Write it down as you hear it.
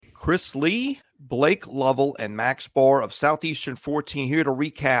Chris Lee, Blake Lovell, and Max Barr of Southeastern 14 here to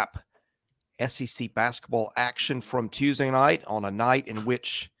recap SEC basketball action from Tuesday night on a night in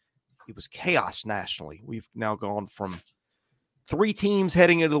which it was chaos nationally. We've now gone from 3 teams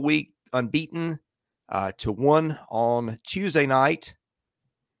heading into the week unbeaten to 1 on Tuesday night.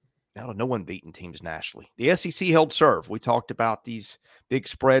 Now to no unbeaten teams nationally. The SEC held serve. We talked about these big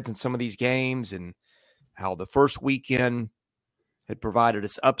spreads in some of these games and how the first weekend had provided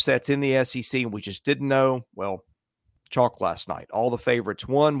us upsets in the SEC, and we just didn't know. Well, chalk last night. All the favorites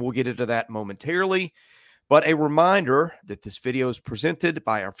won. We'll get into that momentarily. But a reminder that this video is presented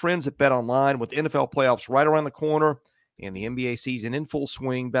by our friends at BetOnline. With NFL playoffs right around the corner and the NBA season in full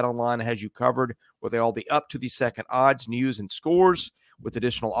swing, BetOnline has you covered with all the up-to-the-second odds, news, and scores with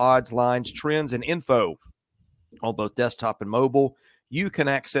additional odds, lines, trends, and info on both desktop and mobile. You can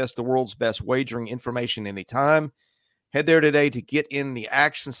access the world's best wagering information anytime. Head there today to get in the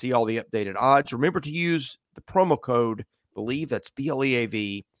action, see all the updated odds. Remember to use the promo code BELIEVE, that's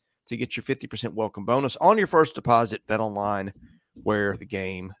BLEAV, to get your 50% welcome bonus on your first deposit. BetOnline, where the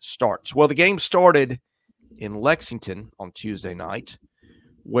game starts. Well, the game started in Lexington on Tuesday night,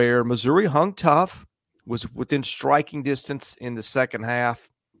 where Missouri hung tough, was within striking distance in the second half.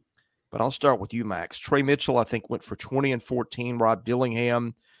 But I'll start with you, Max. Trey Mitchell, I think, went for 20 and 14. Rob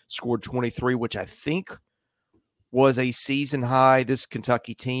Dillingham scored 23, which I think was a season high. This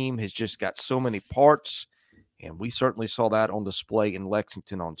Kentucky team has just got so many parts, and we certainly saw that on display in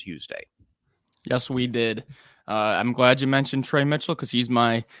Lexington on Tuesday. Yes, we did. I'm glad you mentioned Trey Mitchell because he's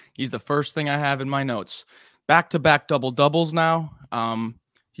the first thing I have in my notes. Back-to-back double-doubles now.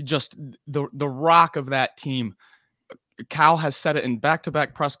 He just the rock of that team. Cal has said it in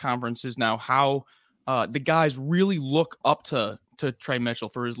back-to-back press conferences now how the guys really look up to Trey Mitchell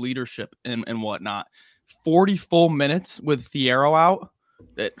for his leadership and whatnot. 40 full minutes with Thiero out.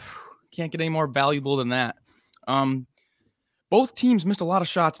 That can't get any more valuable than that. Both teams missed a lot of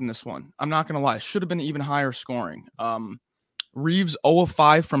shots in this one. I'm not going to lie. Should have been even higher scoring. Reeves 0 of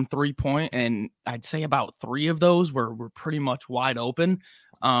 5 from 3-point, and I'd say about 3 of those were pretty much wide open.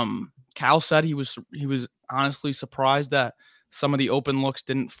 Cal said he was honestly surprised that some of the open looks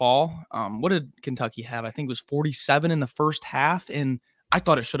didn't fall. What did Kentucky have? I think it was 47 in the first half, and I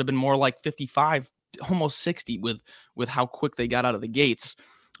thought it should have been more like 55, almost 60 with how quick they got out of the gates.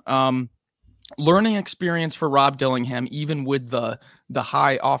 Learning experience for Rob Dillingham, even with the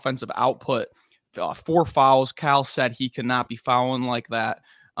high offensive output. 4 fouls. Cal said he could not be fouling like that.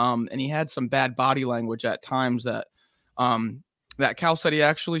 And he had some bad body language at times that Cal said he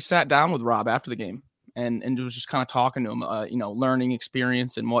actually sat down with Rob after the game and was just kind of talking to him, learning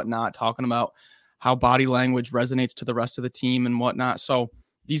experience and whatnot, talking about how body language resonates to the rest of the team and whatnot. So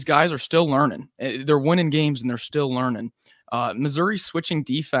these guys are still learning. They're winning games and they're still learning. Missouri switching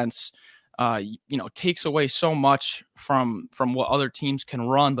defense, takes away so much from what other teams can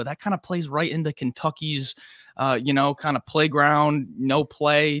run, but that kind of plays right into Kentucky's, kind of playground, no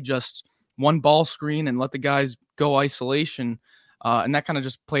play, just one ball screen and let the guys go isolation. And that kind of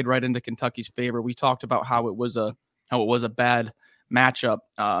just played right into Kentucky's favor. We talked about how it was a bad matchup.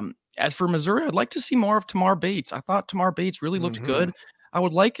 As for Missouri, I'd like to see more of Tamar Bates. I thought Tamar Bates really looked good. I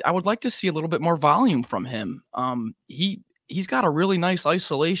would like to see a little bit more volume from him. He's got a really nice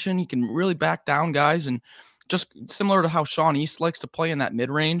isolation. He can really back down guys, and just similar to how Sean East likes to play in that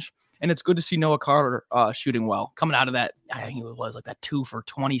mid-range. And it's good to see Noah Carter shooting well, coming out of that, I think it was like that 2 for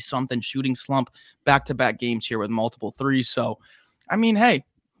 20-something shooting slump, back-to-back games here with multiple threes. So, I mean, hey,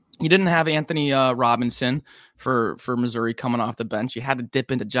 you didn't have Anthony Robinson for Missouri coming off the bench. You had to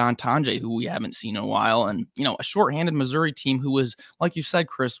dip into John Tonje, who we haven't seen in a while. And, a shorthanded Missouri team who was, like you said,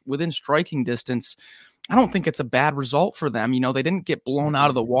 Chris, within striking distance. I don't think it's a bad result for them. They didn't get blown out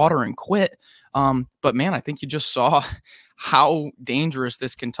of the water and quit. But, man, I think you just saw how dangerous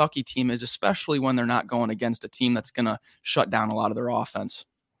this Kentucky team is, especially when they're not going against a team that's going to shut down a lot of their offense.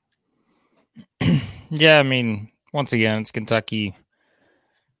 Yeah, I mean, once again, it's Kentucky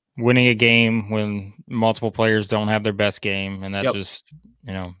winning a game when multiple players don't have their best game, and that just,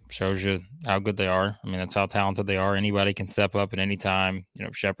 shows you how good they are. I mean, that's how talented they are. Anybody can step up at any time.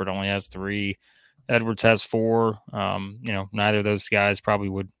 Shepherd only has 3. Edwards has 4. Neither of those guys probably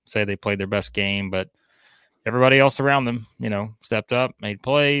would say they played their best game, but everybody else around them, stepped up, made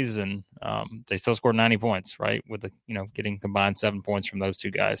plays, and they still scored 90 points, right? With getting combined 7 points from those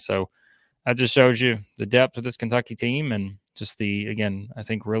 2 guys. So that just shows you the depth of this Kentucky team, and just I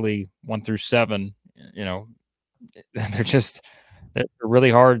think really 1 through 7, they're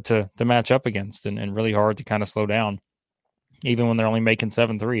really hard to match up against and really hard to kind of slow down. Even when they're only making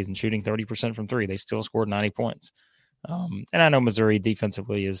 7 threes and shooting 30% from 3, they still scored 90 points. And I know Missouri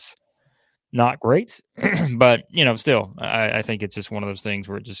defensively is not great, but, still, I think it's just one of those things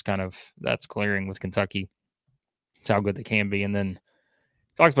where it just kind of that's clearing with Kentucky. It's how good they can be. And then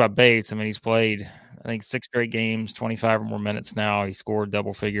talks about Bates. I mean, he's played, I think, 6 straight games, 25 or more minutes now. He scored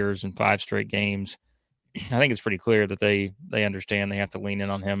double figures in 5 straight games. I think it's pretty clear that they understand they have to lean in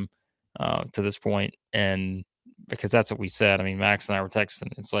on him to this point. And because that's what we said. I mean, Max and I were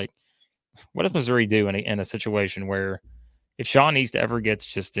texting. It's like, what does Missouri do in a situation where if Sean East ever gets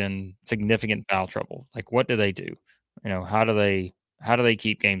just in significant foul trouble, like what do they do? How do they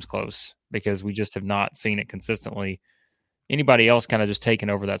keep games close? Because we just have not seen it consistently. Anybody else kind of just taking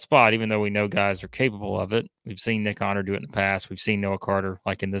over that spot, even though we know guys are capable of it. We've seen Nick Honor do it in the past. We've seen Noah Carter,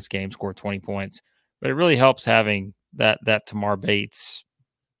 like in this game, score 20 points. But it really helps having that Tamar Bates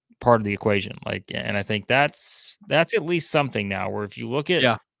part of the equation. And I think that's at least something now where if you look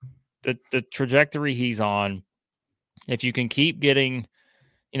at the trajectory he's on, if you can keep getting,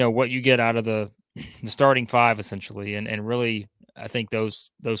 what you get out of the starting 5 essentially, and really, I think those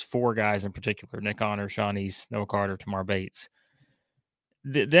 4 guys in particular, Nick Honor, Sean East, Noah Carter, Tamar Bates,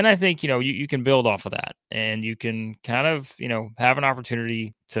 then I think, you can build off of that and you can kind of, have an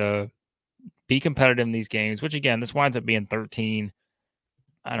opportunity to be competitive in these games, which again, this winds up being 13.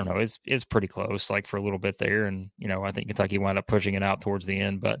 I don't know, is pretty close, like for a little bit there. And, I think Kentucky wound up pushing it out towards the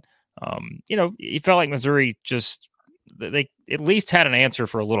end, but, it felt like Missouri they at least had an answer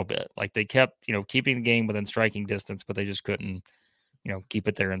for a little bit. Like they kept, keeping the game within striking distance, but they just couldn't, keep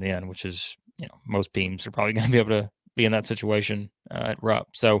it there in the end, which is, most teams are probably going to be able to be in that situation at Rupp.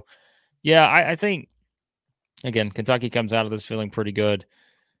 So, yeah, I think, again, Kentucky comes out of this feeling pretty good.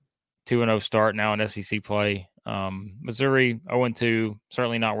 2-0 start now in SEC play. Missouri 0-2,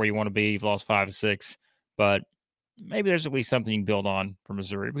 certainly not where you want to be. You've lost 5 of 6, but maybe there's at least something you can build on for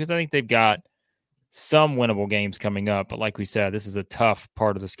Missouri because I think they've got some winnable games coming up. But like we said, this is a tough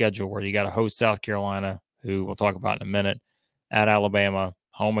part of the schedule where you got to host South Carolina, who we'll talk about in a minute, at Alabama,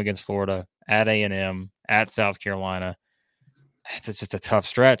 home against Florida, at A&M, at South Carolina. It's just a tough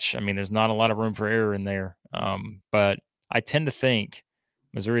stretch. I mean, there's not a lot of room for error in there. But I tend to think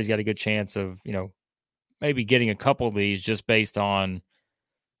Missouri's got a good chance of, maybe getting a couple of these just based on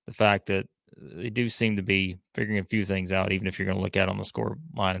the fact that they do seem to be figuring a few things out, even if you're going to look at it on the score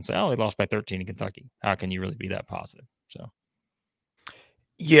line and say, oh, they lost by 13 in Kentucky. How can you really be that positive? So,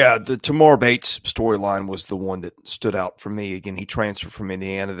 yeah, the Tamar Bates storyline was the one that stood out for me. Again, he transferred from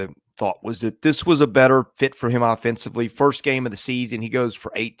Indiana. The thought was that this was a better fit for him offensively. First game of the season, he goes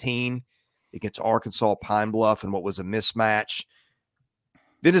for 18 against Arkansas Pine Bluff and what was a mismatch.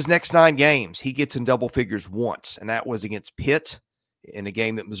 Then his next 9 games, he gets in double figures once, and that was against Pitt in a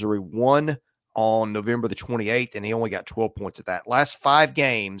game that Missouri won on November the 28th, and he only got 12 points at that. Last 5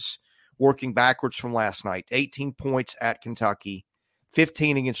 games, working backwards from last night, 18 points at Kentucky,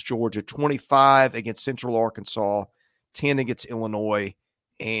 15 against Georgia, 25 against Central Arkansas, 10 against Illinois,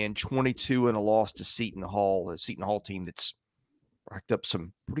 and 22 in a loss to Seton Hall, a Seton Hall team that's racked up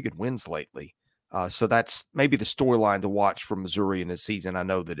some pretty good wins lately. So that's maybe the storyline to watch for Missouri in this season. I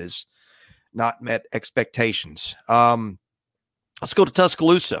know that has not met expectations. Let's go to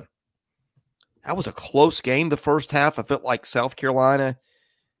Tuscaloosa. That was a close game the first half. I felt like South Carolina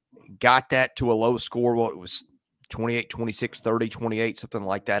got that to a low score. Well, it was 28, 26, 30, 28, something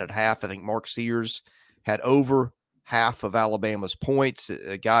like that at half. I think Mark Sears had over half of Alabama's points,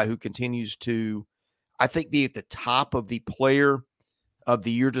 a guy who continues to, I think, be at the top of the player of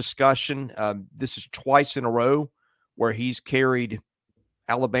the year discussion. This is twice in a row where he's carried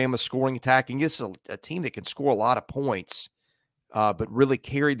Alabama's scoring attack. And it's a team that can score a lot of points, but really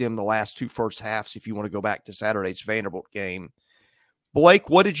carried them the last 2 first halves if you want to go back to Saturday's Vanderbilt game. Blake,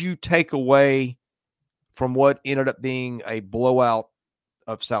 what did you take away from what ended up being a blowout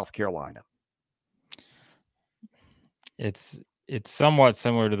of South Carolina? It's somewhat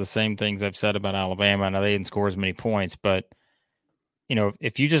similar to the same things I've said about Alabama. Now, they didn't score as many points, but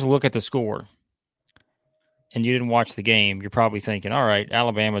if you just look at the score and you didn't watch the game, you're probably thinking, all right,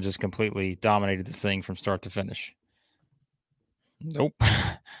 Alabama just completely dominated this thing from start to finish. Nope.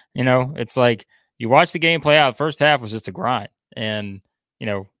 It's like you watch the game play out. The first half was just a grind. And,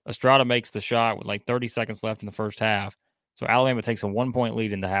 Estrada makes the shot with like 30 seconds left in the first half. So Alabama takes a 1-point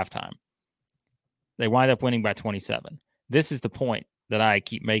lead into halftime. They wind up winning by 27. This is the point that I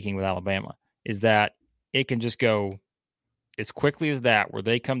keep making with Alabama, is that it can just go as quickly as that, where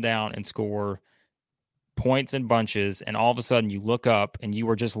they come down and score points in bunches, and all of a sudden you look up and you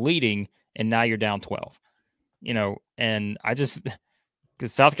were just leading, and now you're down 12. And I just,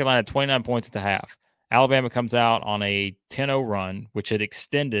 because South Carolina had 29 points at the half. Alabama comes out on a 10-0 run, which had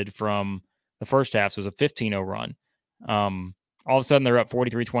extended from the first half. So it was a 15-0 run. All of a sudden they're up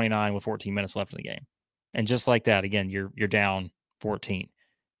 43-29 with 14 minutes left in the game. And just like that, again, you're down 14.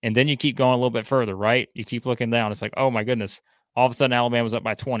 And then you keep going a little bit further, right? You keep looking down. It's like, oh my goodness. All of a sudden Alabama's up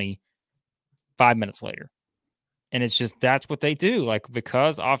by 20 5 minutes later. And it's just, that's what they do. Like,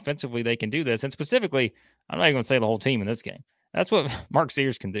 because offensively they can do this. And specifically, I'm not even going to say the whole team in this game. That's what Mark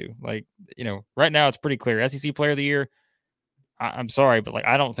Sears can do. Like, right now it's pretty clear. SEC Player of the Year, I'm sorry, but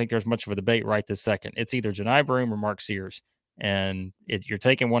I don't think there's much of a debate right this second. It's either Janai Broome or Mark Sears. And you're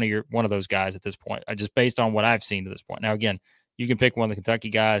taking one of those guys at this point, just based on what I've seen to this point. Now, again, you can pick one of the Kentucky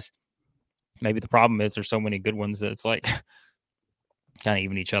guys. Maybe the problem is there's so many good ones that it's like kind of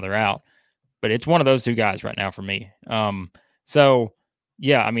even each other out. But it's one of those two guys right now for me. So,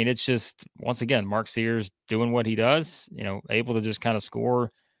 yeah, I mean, it's just, once again, Mark Sears doing what he does, able to just kind of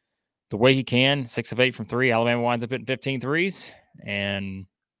score the way he can. 6 of 8 from 3. Alabama winds up hitting 15 threes. And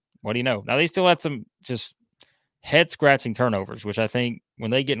what do you know? Now, they still had some just head-scratching turnovers, which I think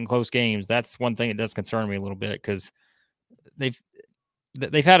when they get in close games, that's one thing that does concern me a little bit, because they've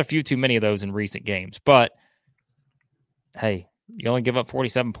had a few too many of those in recent games. But, hey, you only give up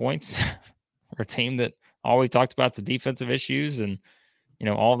 47 points for a team that all we talked about is the defensive issues and,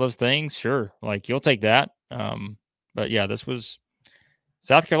 all those things. Sure, you'll take that. But, yeah, this was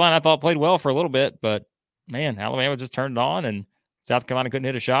South Carolina, I thought, played well for a little bit. But, man, Alabama just turned it on, and South Carolina couldn't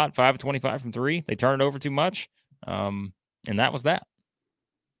hit a shot. 5 of 25 from 3. They turned it over too much. And that was that.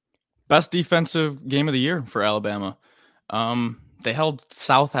 Best defensive game of the year for Alabama. They held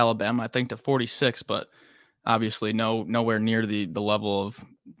South Alabama, I think, to 46, but obviously nowhere near the level of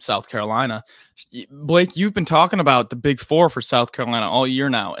South Carolina. Blake, you've been talking about the Big Four for South Carolina all year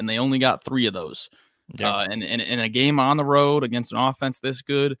now, and they only got 3 of those. Yeah. And in a game on the road against an offense this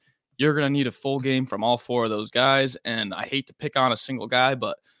good, you're going to need a full game from all 4 of those guys. And I hate to pick on a single guy,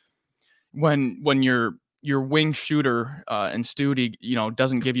 but when your wing shooter and Studi,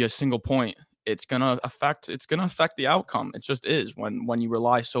 doesn't give you a single point, it's gonna affect the outcome. It just is when you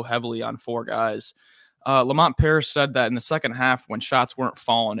rely so heavily on 4 guys. Lamont Paris said that in the second half, when shots weren't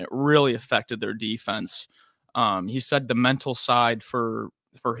falling, it really affected their defense. He said the mental side for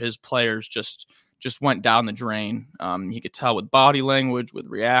his players just went down the drain. He could tell with body language, with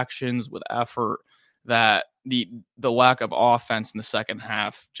reactions, with effort, that the lack of offense in the second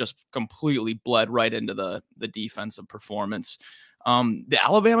half just completely bled right into the defensive performance. The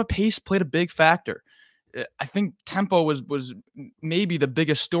Alabama pace played a big factor. I think tempo was maybe the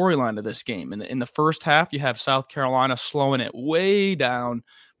biggest storyline of this game. In the first half, you have South Carolina slowing it way down,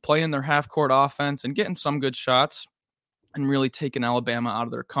 playing their half-court offense and getting some good shots and really taking Alabama out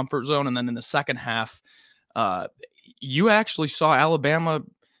of their comfort zone. And then in the second half, you actually saw Alabama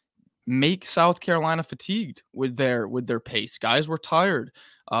make South Carolina fatigued with their pace. Guys were tired.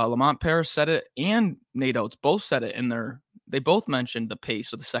 Lamont Paris said it, and Nate Oates both said it they both mentioned the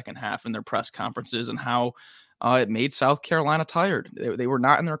pace of the second half in their press conferences and how it made South Carolina tired. They were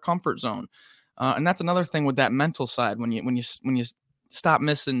not in their comfort zone. And that's another thing with that mental side. When you stop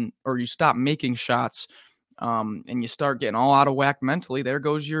missing or you stop making shots, and you start getting all out of whack mentally, there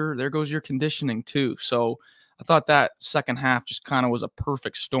goes your conditioning too. So I thought that second half just kind of was a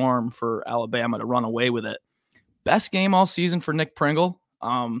perfect storm for Alabama to run away with it. Best game all season for Nick Pringle.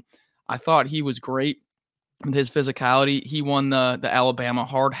 I thought he was great with his physicality. He won the Alabama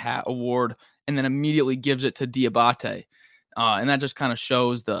Hard Hat Award and then immediately gives it to Diabate. And that just kind of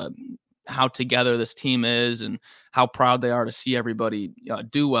shows how together this team is and how proud they are to see everybody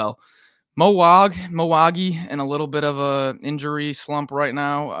do well. Mowagi in a little bit of a injury slump right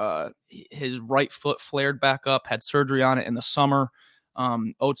now. His right foot flared back up, had surgery on it in the summer.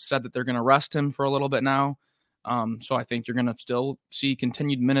 Oates said that they're going to rest him for a little bit now. So I think you're going to still see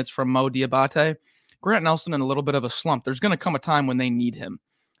continued minutes from Mo Diabate. Grant Nelson in a little bit of a slump. There's going to come a time when they need him.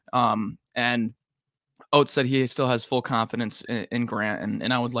 And Oates said he still has full confidence in Grant,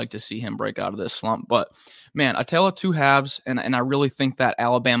 and I would like to see him break out of this slump. But, man, a tale of 2 halves, and I really think that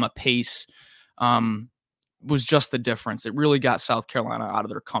Alabama pace was just the difference. It really got South Carolina out of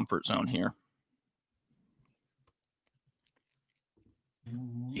their comfort zone here.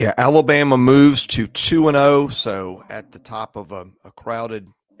 Yeah, Alabama moves to 2-0, so at the top of a crowded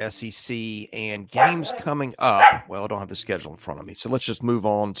SEC, and games coming up. Well, I don't have the schedule in front of me, so let's just move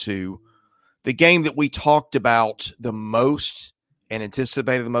on to the game that we talked about the most and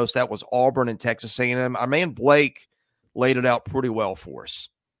anticipated the most. That was Auburn and Texas A&M. Our man Blake laid it out pretty well for us.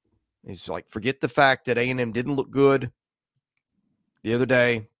 He's like, forget the fact that A&M didn't look good the other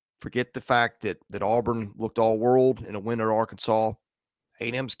day. Forget the fact that Auburn looked all world in a win at Arkansas.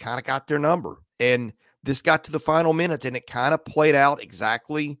 A&M's kind of got their number. And this got to the final minutes, and it kind of played out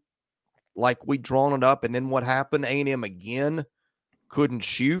exactly like we'd drawn it up. And then what happened? A&M again couldn't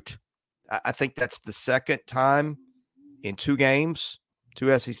shoot. I think that's the second time in two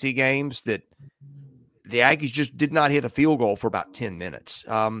SEC games, that the Aggies just did not hit a field goal for about 10 minutes.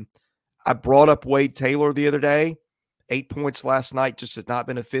 I brought up Wade Taylor the other day. 8 points last night, just has not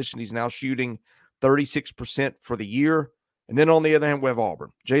been efficient. He's now shooting 36% for the year. And then on the other hand, we have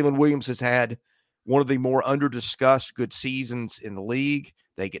Auburn. Jalen Williams has had one of the more under-discussed good seasons in the league.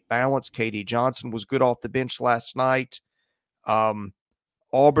 They get balanced. KD Johnson was good off the bench last night.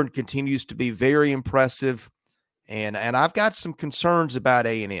 Auburn continues to be very impressive. And I've got some concerns about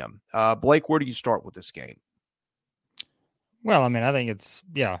A&M. Blake, where do you start with this game? Well, I mean, I think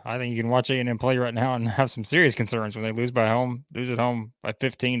you can watch A&M play right now and have some serious concerns when they lose at home by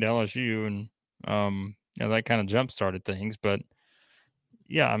 15 to LSU, and that kind of jump started things. But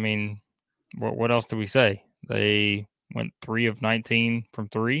yeah, I mean, what else do we say? They went 3 of 19 from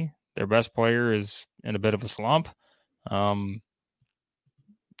 3. Their best player is in a bit of a slump. In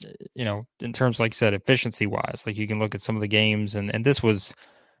terms, like you said, efficiency wise, like you can look at some of the games, and this was,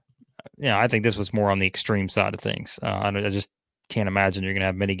 I think this was more on the extreme side of things. I just can't imagine you're going to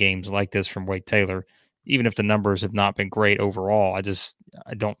have many games like this from Wade Taylor, even if the numbers have not been great overall. I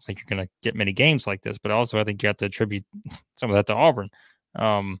don't think you're going to get many games like this, but also I think you have to attribute some of that to Auburn,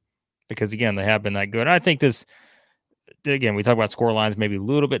 because again, they have been that good. And I think this, again, we talk about score lines maybe a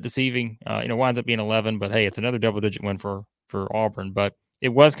little bit deceiving, winds up being 11, but hey, it's another double-digit win for Auburn. But it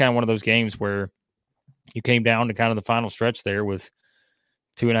was kind of one of those games where you came down to kind of the final stretch there with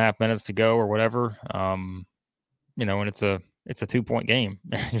 2.5 minutes to go or whatever, and it's a 2-point game.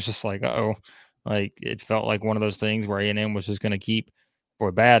 It's just like, uh-oh. Like, it felt like one of those things where A&M was just going to keep,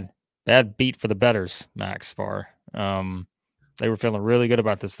 bad beat for the betters, Max Farr. They were feeling really good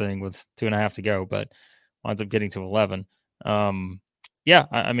about this thing with 2.5 to go, but winds up getting to 11. I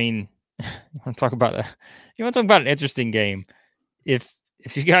mean, you want to talk about an interesting game. If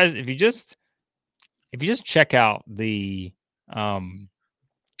you just check out the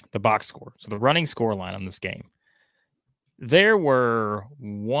box score, so the running score line on this game, there were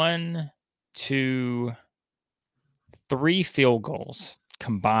 1, 2, 3 field goals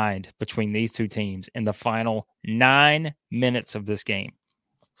combined between these two teams in the final 9 minutes of this game.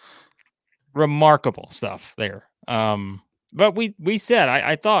 Remarkable stuff there. But we said,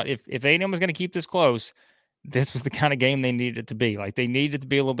 I thought if A&M was going to keep this close, this was the kind of game they needed it to be. Like, they needed it to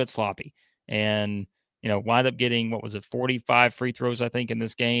be a little bit sloppy. And, wind up getting, 45 free throws, I think, in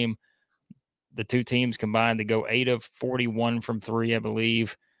this game. The two teams combined to go 8 of 41 from 3, I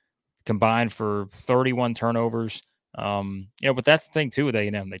believe, combined for 31 turnovers. But that's the thing, too, with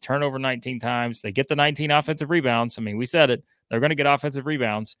A&M. They turn over 19 times. They get the 19 offensive rebounds. I mean, we said it. They're going to get offensive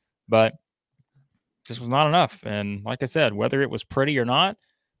rebounds, but just was not enough. And like I said, whether it was pretty or not,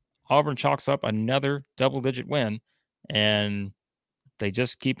 Auburn chalks up another double-digit win, and they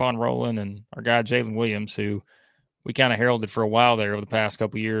just keep on rolling. And our guy, Jalen Williams, who we kind of heralded for a while there over the past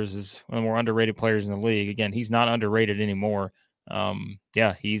couple of years, is one of the more underrated players in the league. Again, he's not underrated anymore.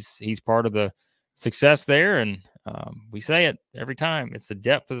 He's part of the success there, and we say it every time. It's the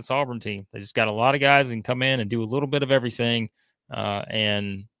depth of this Auburn team. They just got a lot of guys that can come in and do a little bit of everything,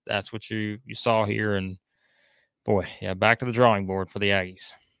 and that's what you saw here. And, back to the drawing board for the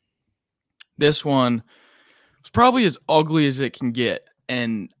Aggies. This one was probably as ugly as it can get.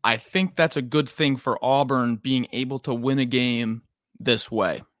 And I think that's a good thing for Auburn, being able to win a game this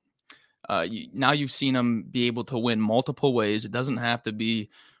way. Now you've seen them be able to win multiple ways. It doesn't have to be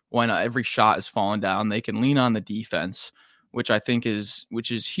when every shot is falling down. They can lean on the defense, which I think is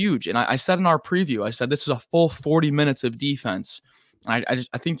huge. And I said in our preview, I said this is a full 40 minutes of defense. I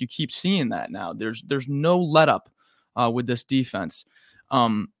think you keep seeing that now. There's no let up with this defense.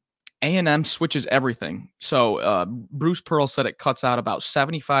 A&M switches everything. So Bruce Pearl said it cuts out about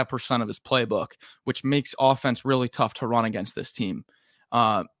 75% of his playbook, which makes offense really tough to run against this team.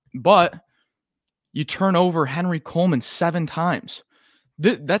 But you turn over Henry Coleman 7 times.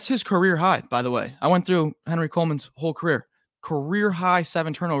 That's his career high, by the way. I went through Henry Coleman's whole career. Career high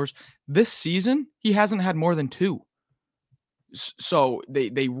 7 turnovers. This season, he hasn't had more than 2. So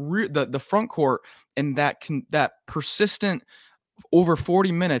the front court and that persistent over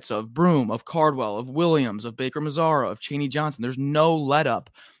 40 minutes of Broom, of Cardwell, of Williams, of Baker Mazzara, of Chaney Johnson. There's no let up.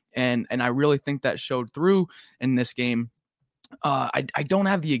 And I really think that showed through in this game. I don't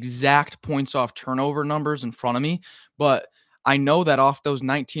have the exact points off turnover numbers in front of me, but I know that off those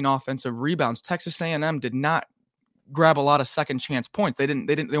 19 offensive rebounds, Texas A&M did not grab a lot of second chance points. They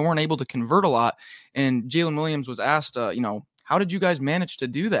weren't able to convert a lot. And Jalen Williams was asked, how did you guys manage to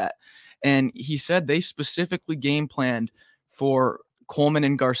do that? And he said they specifically game planned for Coleman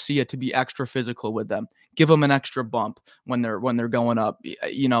and Garcia to be extra physical with them. Give them an extra bump when they're going up.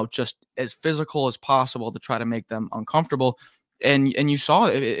 Just as physical as possible to try to make them uncomfortable. And you saw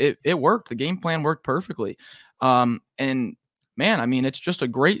it worked. The game plan worked perfectly. And man, I mean, it's just a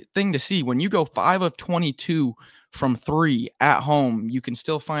great thing to see when you go 5 of 22 from 3 at home. You can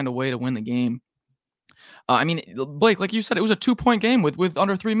still find a way to win the game. I mean, Blake, like you said, it was a 2-point game with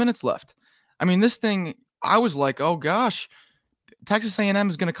under 3 minutes left. I mean, this thing, I was like, oh gosh, Texas A&M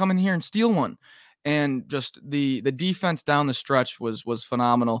is going to come in here and steal one. And just the defense down the stretch was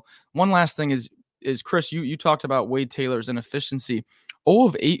phenomenal. One last thing is Chris, you talked about Wade Taylor's inefficiency. 0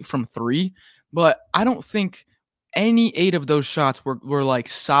 of 8 from 3, but I don't think any 8 of those shots were like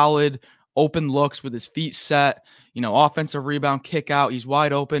solid open looks with his feet set, offensive rebound, kick out. He's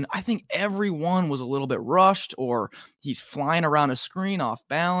wide open. I think every one was a little bit rushed, or he's flying around a screen off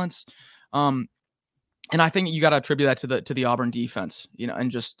balance. And I think you got to attribute that to the Auburn defense,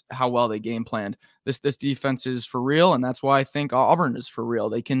 and just how well they game planned. This defense is for real, and that's why I think Auburn is for real.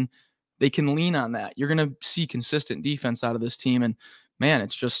 They can lean on that. You're going to see consistent defense out of this team, and man,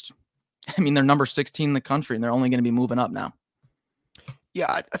 it's just, I mean, they're number 16 in the country, and they're only going to be moving up now. Yeah,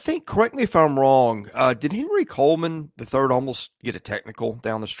 I think, correct me if I'm wrong, did Henry Coleman III almost get a technical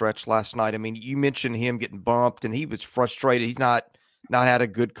down the stretch last night? I mean, you mentioned him getting bumped, and he was frustrated. He's not had a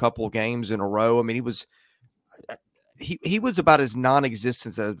good couple of games in a row. I mean, he was about as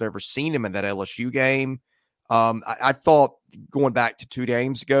non-existent as I've ever seen him in that LSU game. I thought, going back to 2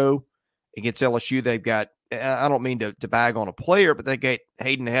 games ago against LSU, they've got, I don't mean to bag on a player, but they get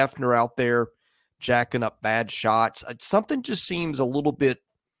Hayden Hefner out there jacking up bad shots. Something just seems a little bit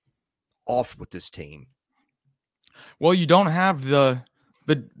off with this team. Well, you don't have the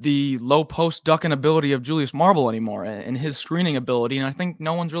low post ducking ability of Julius Marble anymore, and his screening ability. And I think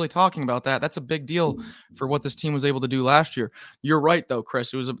no one's really talking about that. That's a big deal for what this team was able to do last year. You're right, though,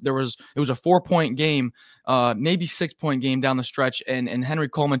 Chris. It was a 4-point game, maybe 6-point game down the stretch, and Henry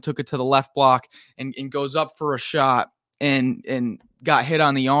Coleman took it to the left block and goes up for a shot and got hit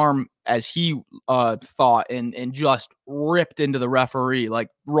on the arm as he thought, and just ripped into the referee, like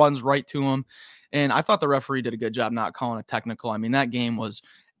runs right to him. And I thought the referee did a good job not calling a technical. I mean, that game was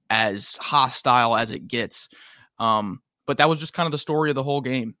as hostile as it gets. But that was just kind of the story of the whole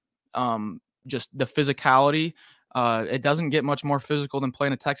game. Just the physicality. It doesn't get much more physical than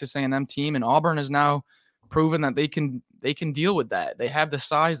playing a Texas A&M team, and Auburn has now proven that they can deal with that. They have the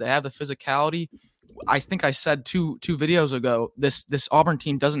size, they have the physicality. I think I said two videos ago, this Auburn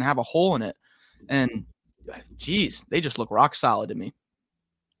team doesn't have a hole in it. And geez, they just look rock solid to me.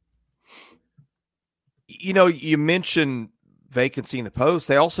 You mentioned vacancy in the post.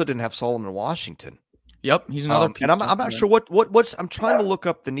 They also didn't have Solomon Washington. Yep, he's another piece. And I'm not sure what's. I'm trying to look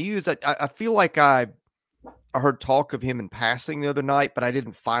up the news. I feel like I heard talk of him in passing the other night, but I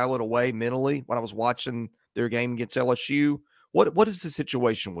didn't file it away mentally when I was watching their game against LSU. What is the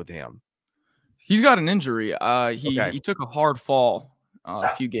situation with him? He's got an injury. He took a hard fall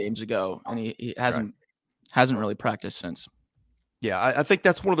a few games ago, and he hasn't really practiced since. Yeah, I think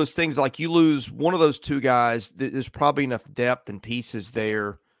that's one of those things, like you lose one of those 2 guys, there's probably enough depth and pieces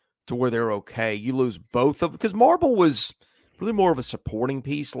there to where they're okay. You lose both of them, because Marble was really more of a supporting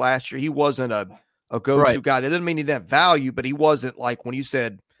piece last year. He wasn't a go-to guy. That doesn't mean he didn't have value, but he wasn't like when you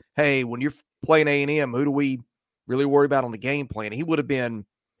said, hey, when you're playing A&M, who do we really worry about on the game plan? He would have been,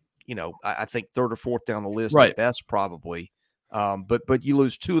 I think 3rd or 4th down the list at best probably. But you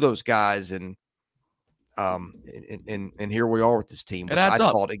lose 2 of those guys, and here we are with this team, which I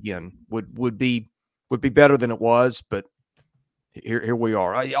thought again would be better than it was, but here we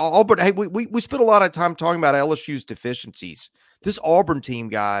are. Auburn. Hey, we spent a lot of time talking about LSU's deficiencies. This Auburn team,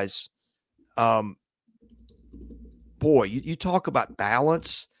 guys, boy, you talk about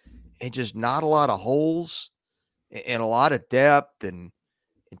balance and just not a lot of holes and a lot of depth and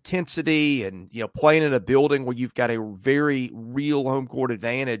intensity, and playing in a building where you've got a very real home court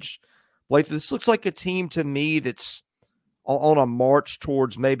advantage. Like, this looks like a team to me that's on a march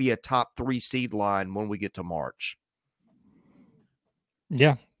towards maybe a top 3 seed line when we get to March.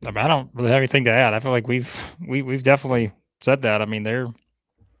 Yeah, I mean, I don't really have anything to add. I feel like we've definitely said that. I mean,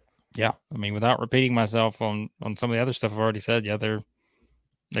 without repeating myself on some of the other stuff I've already said,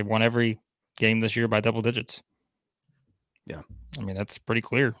 they've won every game this year by double digits. Yeah, I mean, that's pretty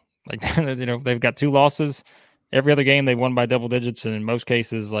clear. Like, they've got 2 losses. Every other game they won by double digits, and in most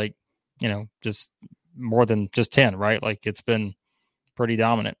cases, like, just more than just 10, right? Like, it's been pretty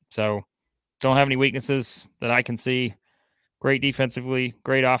dominant. So don't have any weaknesses that I can see. Great defensively,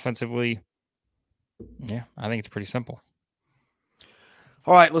 great offensively. Yeah, I think it's pretty simple.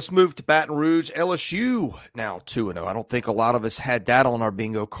 All right, let's move to Baton Rouge. LSU now 2-0. I don't think a lot of us had that on our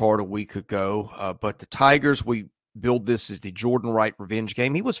bingo card a week ago, but the Tigers, we build this as the Jordan Wright revenge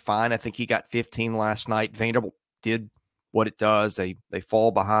game. He was fine. I think he got 15 last night. Vanderbilt did what it does. They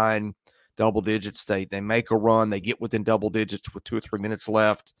fall behind double digits. They make a run. They get within double digits with 2 or 3 minutes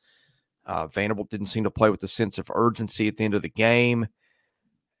left. Vanderbilt didn't seem to play with a sense of urgency at the end of the game.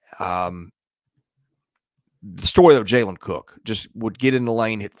 The story of Jalen Cook just would get in the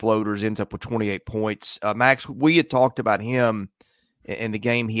lane, hit floaters, ends up with 28 points. Max, we had talked about him in the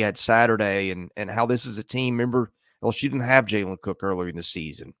game he had Saturday and how this is a team. Remember, LSU didn't have Jalen Cook earlier in the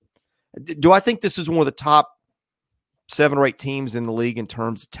season. Do I think this is one of the top 7 or 8 teams in the league in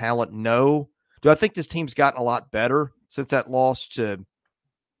terms of talent? No. Do I think this team's gotten a lot better since that loss to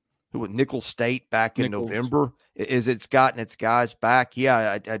Nicholls State back in November? Is it's gotten its guys back?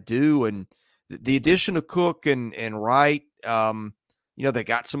 Yeah, I do. And the addition of Cook and Wright, they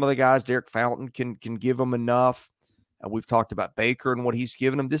got some of the guys. Derek Fountain can give them enough. We've talked about Baker and what he's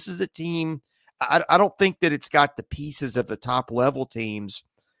given them. This is a team. I don't think that it's got the pieces of the top level teams,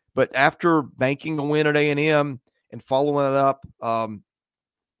 but after banking a win at A&M and following it up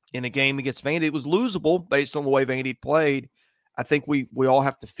in a game against Vandy, it was losable based on the way Vandy played. I think we all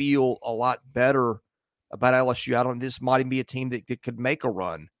have to feel a lot better about LSU. This might even be a team that could make a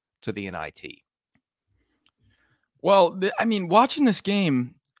run to the NIT. Well, watching this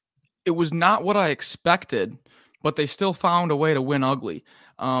game, it was not what I expected, but they still found a way to win ugly.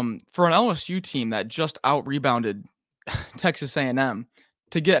 For an LSU team that just out-rebounded Texas A&M,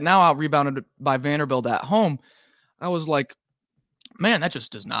 to get now out-rebounded by Vanderbilt at home, I was like, man, that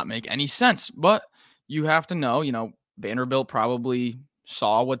just does not make any sense. But you have to know, Vanderbilt probably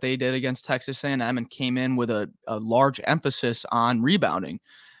saw what they did against Texas A&M and came in with a large emphasis on rebounding.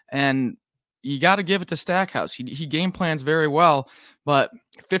 And you got to give it to Stackhouse. He game plans very well, but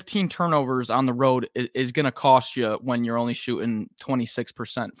 15 turnovers on the road is going to cost you when you're only shooting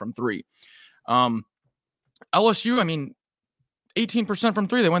 26% from 3. LSU, 18% from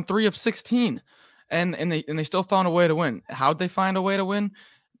 3. They went 3 of 16, and they still found a way to win. How'd they find a way to win?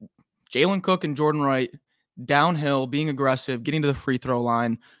 Jalen Cook and Jordan Wright downhill, being aggressive, getting to the free throw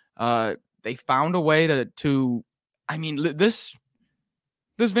line. They found a way to.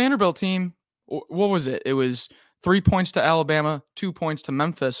 This Vanderbilt team, what was it? It was 3 points to Alabama, 2 points to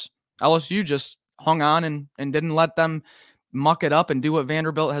Memphis. LSU just hung on and didn't let them muck it up and do what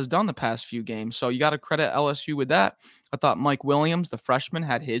Vanderbilt has done the past few games. So you got to credit LSU with that. I thought Mike Williams, the freshman,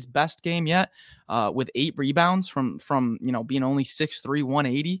 had his best game yet with 8 rebounds from being only 6'3",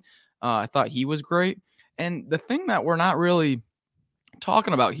 180. I thought he was great. And the thing that we're not really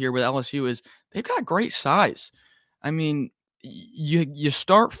talking about here with LSU is they've got great size. You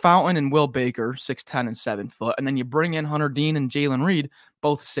start Fountain and Will Baker, 6'10" and 7 foot, and then you bring in Hunter Dean and Jalen Reed,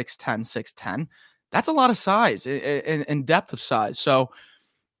 both 6'10", 6'10". That's a lot of size and depth of size. So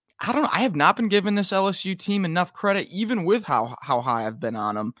I don't know. I have not been giving this LSU team enough credit, even with how high I've been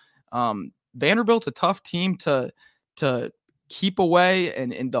on them. Vanderbilt's a tough team to keep away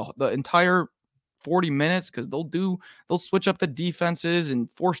and the entire 40 minutes because they'll switch up the defenses and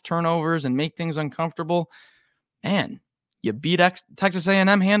force turnovers and make things uncomfortable. Man, you beat Texas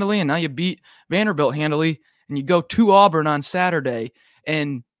A&M handily, and now you beat Vanderbilt handily, and you go to Auburn on Saturday.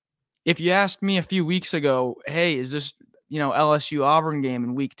 And if you asked me a few weeks ago, hey, is this LSU Auburn game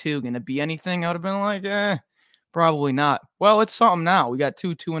in week 2 going to be anything? I would have been like, probably not. Well, it's something now. We got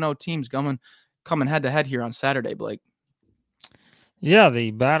 2-0 teams coming head to head here on Saturday, Blake. Yeah, the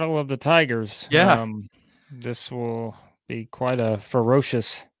Battle of the Tigers. Yeah. This will be quite a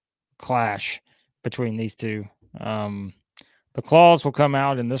ferocious clash between these two. The claws will come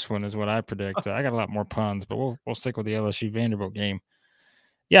out in this one is what I predict. I got a lot more puns, but we'll stick with the LSU Vanderbilt game.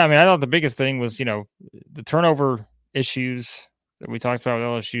 Yeah, I thought the biggest thing was, the turnover issues that we talked about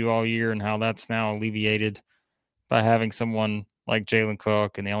with LSU all year and how that's now alleviated by having someone like Jalen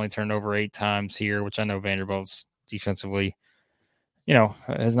Cook, and they only turned over 8 times here, which I know Vanderbilt's defensively,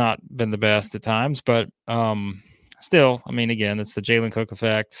 has not been the best at times, but still, again, it's the Jalen Cook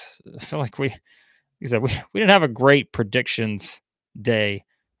effect. I feel like we didn't have a great predictions day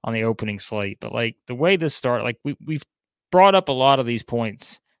on the opening slate, but like the way this started, we've brought up a lot of these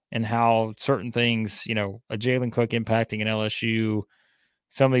points and how certain things, a Jalen Cook impacting an LSU,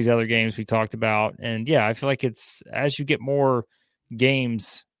 some of these other games we talked about. And yeah, I feel like it's as you get more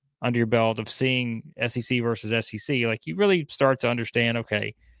games under your belt of seeing SEC versus SEC, like you really start to understand,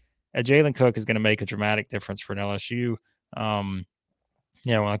 okay, a Jalen Cook is going to make a dramatic difference for an LSU.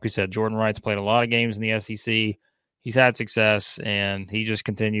 Like we said, Jordan Wright's played a lot of games in the SEC. He's had success, and he just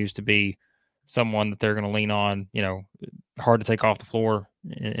continues to be someone that they're going to lean on, hard to take off the floor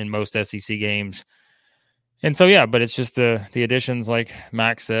in most SEC games. And so, yeah, but it's just the additions, like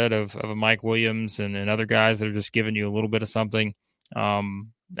Max said, of a Mike Williams and other guys that are just giving you a little bit of something.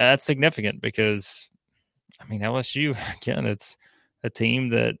 That's significant because, LSU, again, it's a team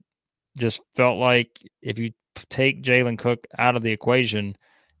that just felt like if you take Jalen Cook out of the equation,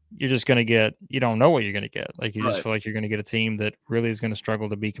 you're just going to get, you don't know what you're going to get. Like you just feel like you're going to get a team that really is going to struggle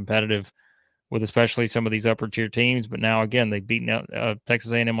to be competitive with especially some of these upper tier teams. But now, again, they've beaten out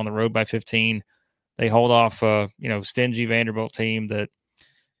Texas A&M on the road by 15. They hold off a stingy Vanderbilt team that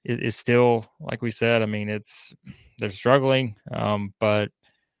is still, like we said, they're struggling, but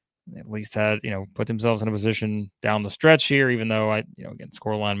at least had, put themselves in a position down the stretch here, even though again,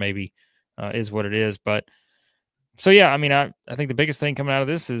 scoreline maybe is what it is. But so, yeah, I think the biggest thing coming out of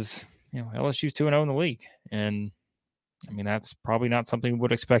this is, LSU's 2-0 in the league. And that's probably not something we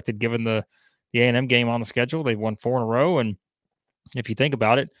would have expected given the A&M game on the schedule. They've won 4 in a row. And if you think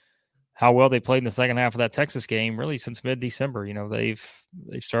about it, how well they played in the second half of that Texas game, really since mid-December, they've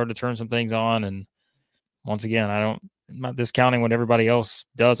started to turn some things on. And once again, I'm not discounting what everybody else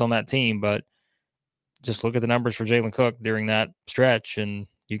does on that team, but just look at the numbers for Jalen Cook during that stretch, and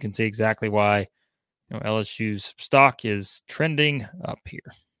you can see exactly why LSU's stock is trending up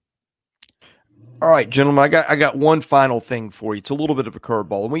here. All right, gentlemen, I got one final thing for you. It's a little bit of a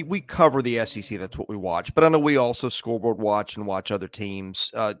curveball, and we cover the SEC. That's what we watch. But I know we also scoreboard watch and watch other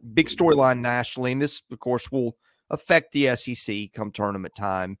teams. Big storyline nationally, and this, of course, will affect the SEC come tournament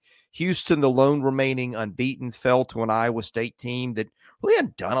time. Houston, the lone remaining unbeaten, fell to an Iowa State team that really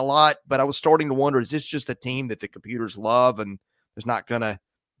hadn't done a lot. But I was starting to wonder, is this just a team that the computers love and there's not going to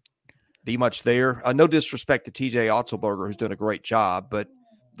be much there? No disrespect to TJ Otzelberger, who's done a great job, but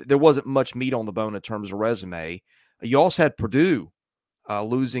there wasn't much meat on the bone in terms of resume. You also had Purdue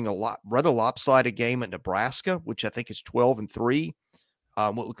losing a rather lopsided game at Nebraska, which I think is 12-3.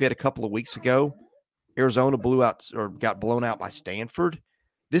 What we looked at a couple of weeks ago, Arizona got blown out by Stanford.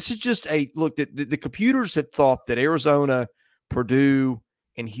 This is just look. The computers had thought that Arizona, Purdue,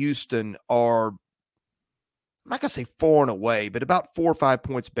 and Houston are, I'm not gonna say far and away, but about 4 or 5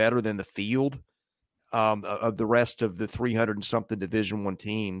 points better than the field of the rest of the 300 and something Division I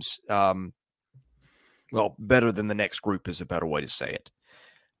teams. Well, better than the next group is a better way to say it.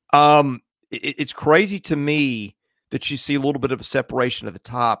 It's crazy to me that you see a little bit of a separation at the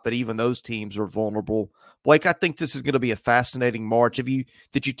top, but even those teams are vulnerable. Blake, I think this is going to be a fascinating March.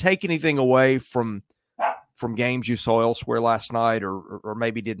 Did you take anything away from games you saw elsewhere last night, or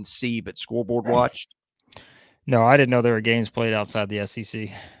maybe didn't see but scoreboard watched? No, I didn't know there were games played outside the SEC.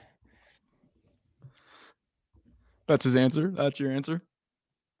 That's his answer. That's your answer.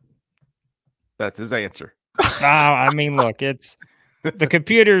 That's his answer. Look, it's the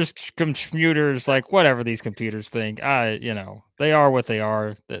computers, like whatever these computers think. They are what they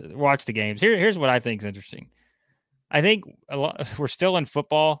are. Watch the games. Here's what I think is interesting. I think we're still in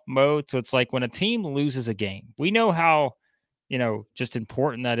football mode, so it's like when a team loses a game, we know how just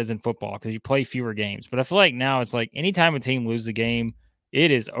important that is in football because you play fewer games. But I feel like now it's like anytime a team loses a game,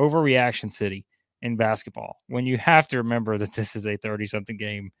 it is overreaction city in basketball. When you have to remember that this is a 30-something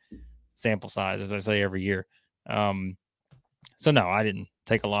game sample size, as I say every year. So no, I didn't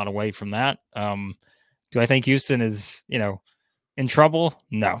take a lot away from that. Do I think Houston is, in trouble?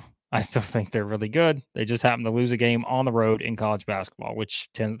 No, I still think they're really good. They just happen to lose a game on the road in college basketball, which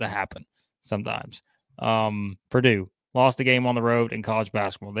tends to happen sometimes. Purdue lost a game on the road in college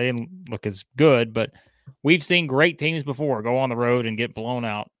basketball. They didn't look as good, but we've seen great teams before go on the road and get blown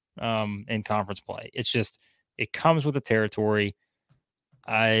out in conference play. It's just, it comes with the territory.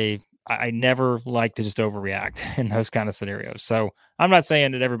 I never like to just overreact in those kind of scenarios. So I'm not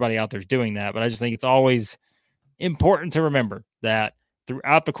saying that everybody out there is doing that, but I just think it's always important to remember that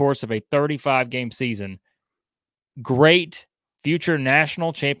throughout the course of a 35-game season, great future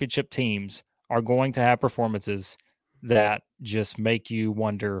national championship teams are going to have performances that just make you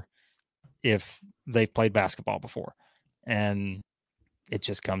wonder if they've played basketball before. And it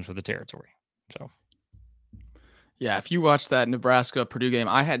just comes with the territory. So. Yeah, if you watch that Nebraska-Purdue game,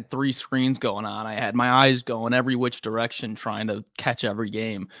 I had 3 screens going on. I had my eyes going every which direction trying to catch every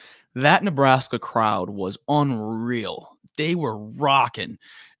game. That Nebraska crowd was unreal. They were rocking.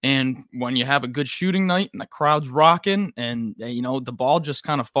 And when you have a good shooting night and the crowd's rocking and, the ball just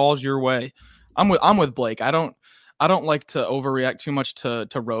kind of falls your way, I'm with Blake. I don't like to overreact too much to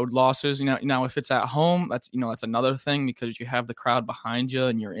road losses. Now if it's at home, that's another thing because you have the crowd behind you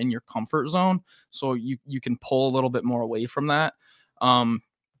and you're in your comfort zone. So you can pull a little bit more away from that.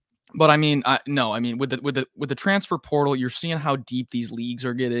 But I mean, no, I mean, with the transfer portal, you're seeing how deep these leagues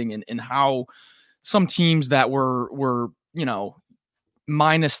are getting, and how some teams that were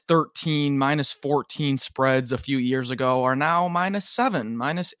minus 13, minus 14 spreads a few years ago are now minus 7,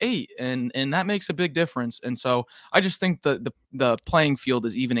 minus 8, and that makes a big difference. And so I just think the playing field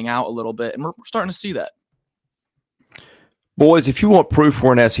is evening out a little bit, and we're starting to see that. Boys, if you want proof,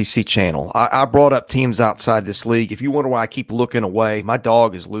 we're an SEC channel. I brought up teams outside this league. If you wonder why I keep looking away, my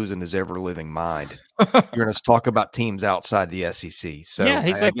dog is losing his ever-living mind. You're going to talk about teams outside the SEC. So yeah,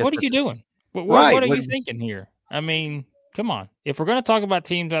 he's like, what are you doing? Right. What are you thinking here? I mean, come on. If we're going to talk about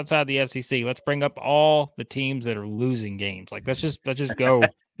teams outside the SEC, let's bring up all the teams that are losing games. Like, let's just go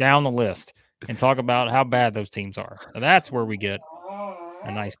down the list and talk about how bad those teams are. So that's where we get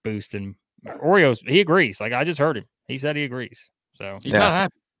a nice boost. And Oreos, he agrees. Like, I just heard him. He said he agrees. So he's not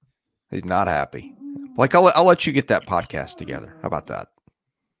happy. He's not happy. Like, I'll let you get that podcast together. How about that?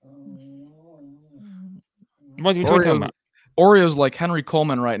 What are you talking about? Oreo's like Henry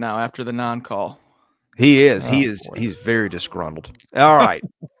Coleman right now after the non-call. He is. He's very disgruntled. All right.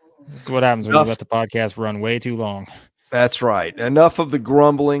 That's what happens when you let the podcast run way too long. That's right. Enough of the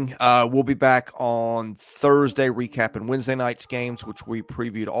grumbling. We'll be back on Thursday recapping Wednesday night's games, which we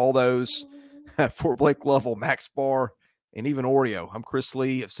previewed all those for Blake Lovell, Max Barr, and even Oreo. I'm Chris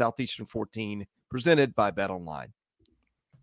Lee of Southeastern 14, presented by BetOnline.